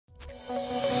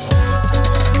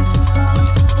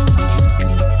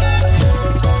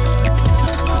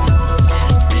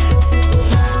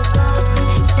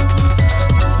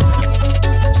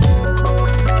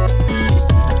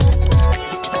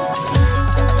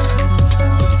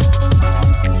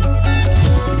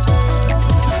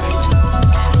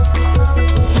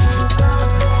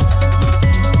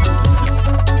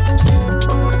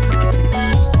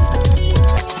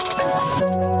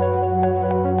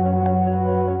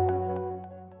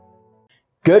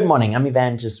Good morning, I'm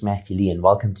Evangelist Matthew Lee, and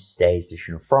welcome to today's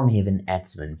edition of From Heaven at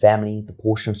 7 Family. The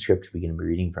portion of scripture we're going to be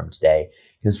reading from today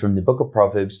comes from the book of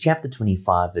Proverbs, chapter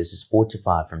 25, verses 4 to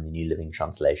 5 from the New Living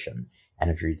Translation,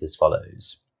 and it reads as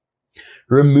follows.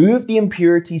 Remove the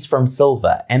impurities from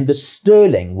silver, and the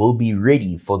sterling will be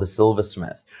ready for the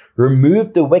silversmith.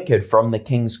 Remove the wicked from the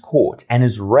king's court, and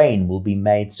his reign will be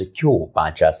made secure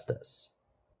by justice.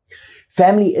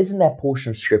 Family, isn't that portion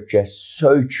of scripture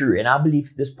so true? And I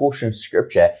believe this portion of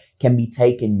scripture can be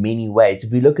taken many ways.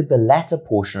 If we look at the latter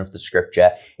portion of the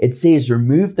scripture, it says,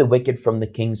 remove the wicked from the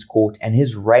king's court and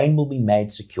his reign will be made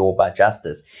secure by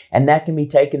justice. And that can be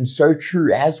taken so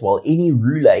true as well. Any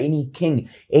ruler, any king,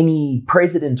 any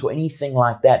president or anything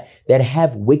like that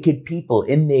have wicked people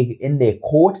in their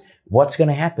court, what's going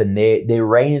to happen? Their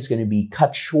reign is going to be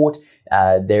cut short.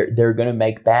 They're going to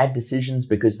make bad decisions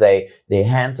because their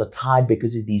hands are tied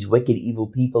because of these wicked, evil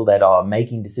people that are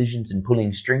making decisions and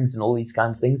pulling strings and all these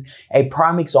kinds of things. A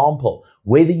prime example,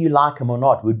 whether you like him or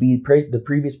not, would be the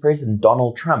previous president,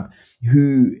 Donald Trump,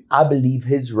 who I believe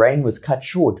his reign was cut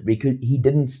short because he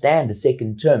didn't stand a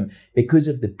second term because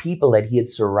of the people that he had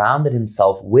surrounded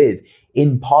himself with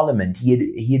in parliament.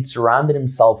 He had surrounded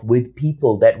himself with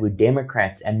people that were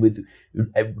Democrats and with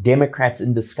Democrats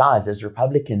in disguise as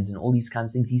Republicans and all these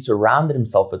kinds of things. He surrounded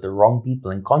himself with the wrong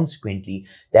people, and consequently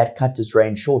that cut his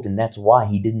reign short, and that's why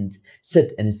he didn't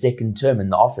sit in a second term in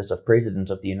the office of President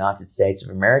of the United States of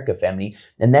America, family.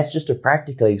 And that's just a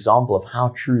practical example of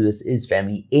how true this is,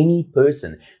 family. Any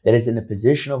person that is in a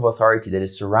position of authority that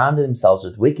has surrounded themselves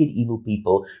with wicked, evil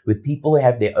people, with people who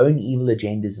have their own evil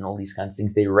agendas and all these kinds of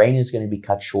things, their reign is going to be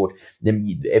cut short.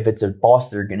 If it's a boss,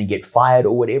 they're going to get fired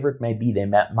or whatever it may be. They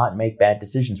might make bad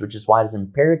decisions, which is why it is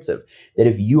imperative that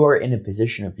if you are in a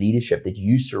position of leadership, that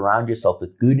you surround yourself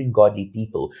with good and godly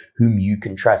people whom you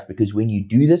can trust. Because when you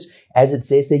do this, as it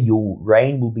says there, your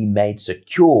reign will be made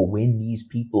secure when these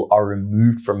people are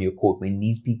removed from your court, when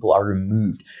these people are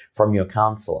removed from your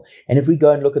council. And if we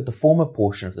go and look at the former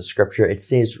portion of the scripture, it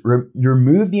says,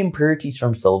 remove the impurities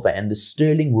from silver and the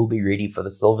sterling will be ready for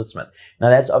the silversmith. Now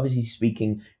that's obviously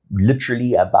speaking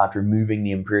literally about removing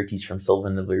the impurities from silver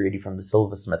and they'll be ready from the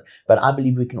silversmith. But I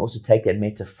believe we can also take that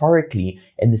metaphorically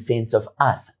in the sense of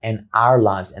us and our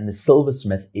lives. And the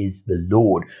silversmith is the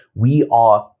Lord. We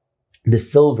are the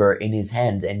silver in his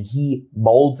hands, and he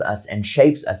molds us and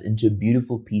shapes us into a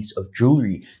beautiful piece of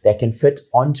jewelry that can fit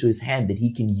onto his hand, that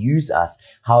he can use us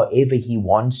however he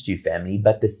wants to, family.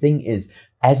 But the thing is,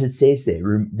 as it says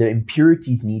there, the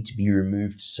impurities need to be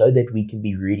removed so that we can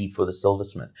be ready for the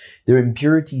silversmith. The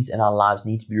impurities in our lives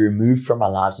need to be removed from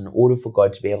our lives in order for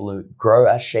God to be able to grow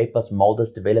us, shape us, mold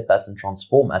us, develop us, and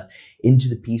transform us into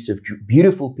the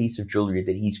beautiful piece of jewelry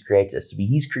that he's created us to be.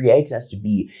 He's created us to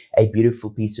be a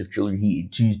beautiful piece of jewelry,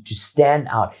 to stand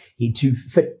out, to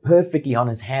fit perfectly on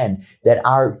his hand, that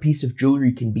our piece of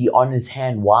jewelry can be on his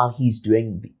hand while he's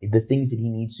doing the things that he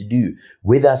needs to do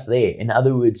with us there. In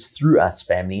other words, through us,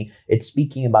 family. It's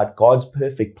speaking about God's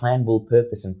perfect plan, will,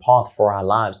 purpose, and path for our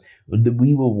lives.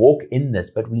 We will walk in this,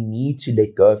 but we need to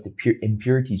let go of the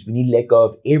impurities. We need to let go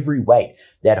of every weight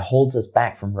that holds us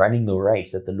back from running the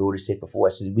race that the Lord has set before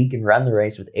us, so that we can run the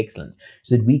race with excellence,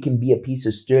 so that we can be a piece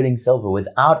of sterling silver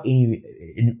without any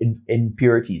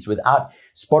impurities, without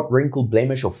spot, wrinkle,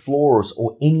 blemish, or flaws,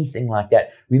 or anything like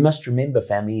that. We must remember,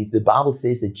 family, the Bible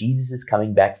says that Jesus is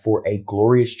coming back for a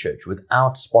glorious church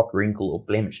without spot, wrinkle, or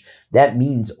blemish. That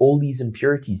means all these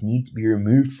impurities need to be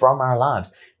removed from our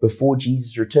lives before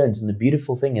Jesus returns. And the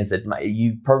beautiful thing is that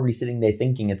you probably sitting there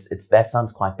thinking that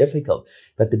sounds quite difficult.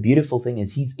 But the beautiful thing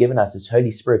is he's given us his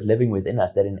Holy Spirit living within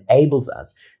us that enables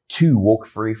us to walk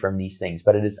free from these things.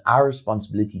 But it is our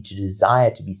responsibility to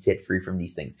desire to be set free from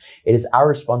these things. It is our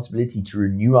responsibility to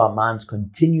renew our minds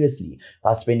continuously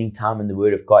by spending time in the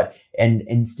Word of God. And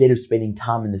instead of spending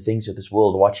time in the things of this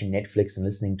world, watching Netflix and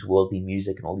listening to worldly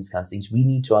music and all these kinds of things, we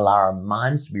need to allow our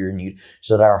minds to be renewed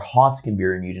so that our hearts can be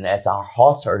renewed. And as our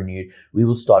hearts are renewed, we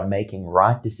will start making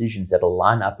right decisions that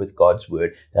align up with God's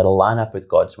Word, that align up with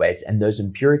God's ways. And those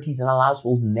impurities in our lives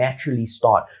will naturally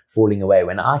start falling away.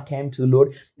 When I came to the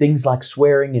Lord, things like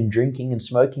swearing and drinking and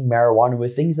smoking marijuana were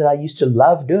things that I used to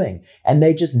love doing, and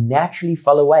they just naturally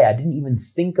fell away. I didn't even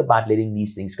think about letting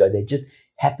these things go. They just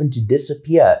happened to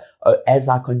disappear as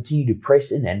I continue to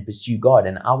press in and pursue God.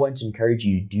 And I want to encourage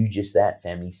you to do just that,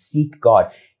 family. Seek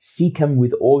God. Seek him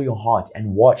with all your heart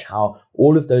and watch how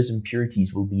all of those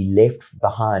impurities will be left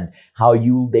behind, how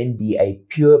you will then be a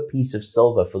pure piece of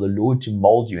silver for the Lord to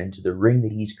mold you into the ring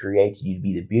that he's created you to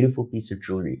be, the beautiful piece of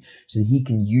jewelry, so that he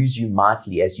can use you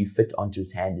mightily as you fit onto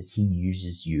his hand as he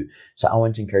uses you. So I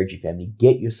want to encourage you, family,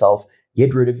 get yourself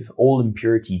Get rid of all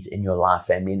impurities in your life,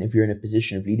 family. And if you're in a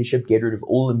position of leadership, get rid of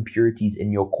all impurities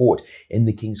in your court, in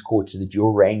the king's court, so that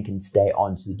your reign can stay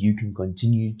on, so that you can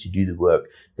continue to do the work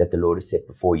that the Lord has set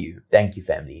before you. Thank you,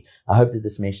 family. I hope that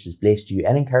this message has blessed you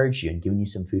and encouraged you and given you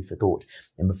some food for thought.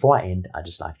 And before I end, I'd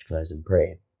just like to close in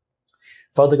prayer.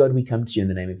 Father God, we come to you in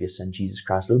the name of your Son, Jesus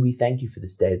Christ. Lord, we thank you for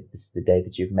this day. This is the day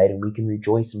that you've made, and we can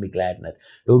rejoice and be glad in it.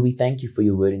 Lord, we thank you for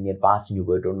your word and the advice in your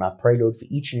word, Lord. And I pray, Lord, for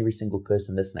each and every single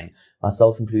person listening,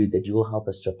 myself included, that you will help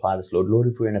us to apply this, Lord. Lord,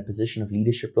 if we're in a position of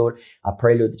leadership, Lord, I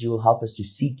pray, Lord, that you will help us to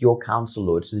seek your counsel,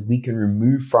 Lord, so that we can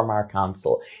remove from our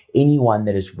counsel anyone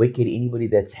that is wicked, anybody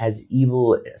that has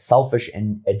evil, selfish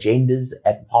and agendas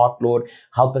at heart, Lord.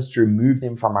 Help us to remove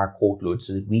them from our court, Lord,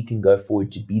 so that we can go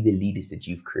forward to be the leaders that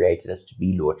you've created us to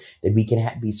be, Lord, that we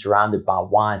can be surrounded by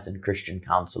wise and Christian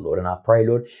counsel, Lord. And I pray,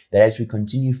 Lord, that as we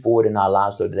continue forward in our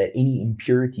lives, Lord, that any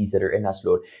impurities that are in us,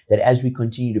 Lord, that as we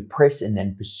continue to press in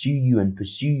and pursue you and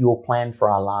pursue your plan for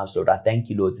our lives, Lord, I thank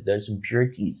you, Lord, that those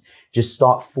impurities just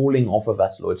start falling off of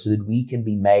us, Lord, so that we can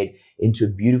be made into a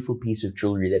beautiful piece of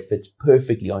jewelry that fits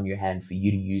perfectly on your hand for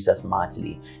you to use us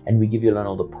mightily. And we give you, Lord,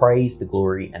 all the praise, the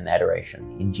glory, and the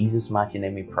adoration. In Jesus' mighty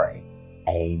name we pray.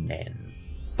 Amen.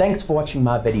 Thanks for watching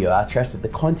my video. I trust that the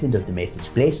content of the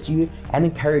message blessed you and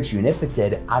encouraged you. And if it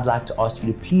did, I'd like to ask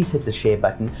you to please hit the share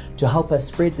button to help us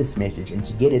spread this message and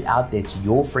to get it out there to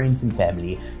your friends and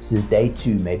family so that they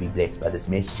too may be blessed by this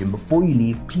message. And before you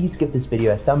leave, please give this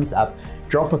video a thumbs up,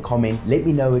 drop a comment, let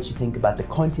me know what you think about the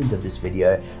content of this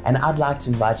video, and I'd like to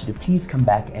invite you to please come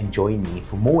back and join me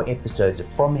for more episodes of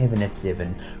From Heaven at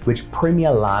 7, which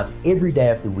premiere live every day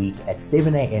of the week at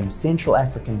 7 a.m. Central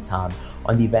African Time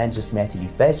on the Evangelist Matthew Lee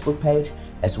Facebook page,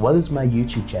 as well as my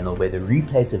YouTube channel, where the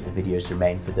replays of the videos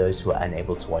remain for those who are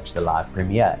unable to watch the live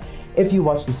premiere. If you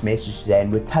watch this message today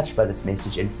and were touched by this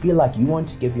message and feel like you want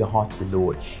to give your heart to the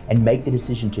Lord and make the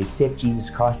decision to accept Jesus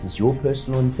Christ as your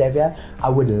personal and Savior, I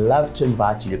would love to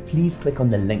invite you to please click on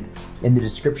the link in the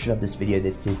description of this video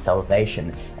that says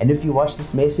salvation. And if you watch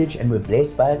this message and were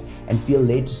blessed by it and feel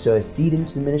led to sow a seed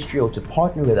into the ministry or to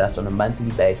partner with us on a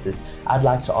monthly basis, I'd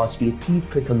like to ask you to please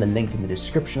click on the link in the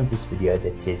description of this video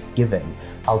that says giving.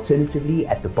 Alternatively,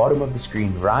 at the bottom of the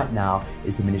screen right now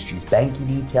is the ministry's banking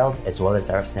details as well as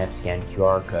our SnapScan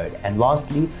QR code. And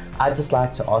lastly, I'd just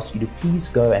like to ask you to please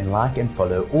go and like and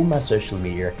follow all my social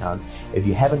media accounts if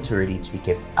you haven't already, to be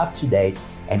kept up to date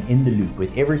and in the loop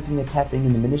with everything that's happening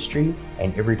in the ministry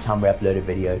and every time we upload a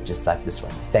video just like this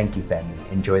one. Thank you, family.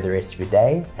 Enjoy the rest of your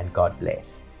day and God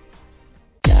bless.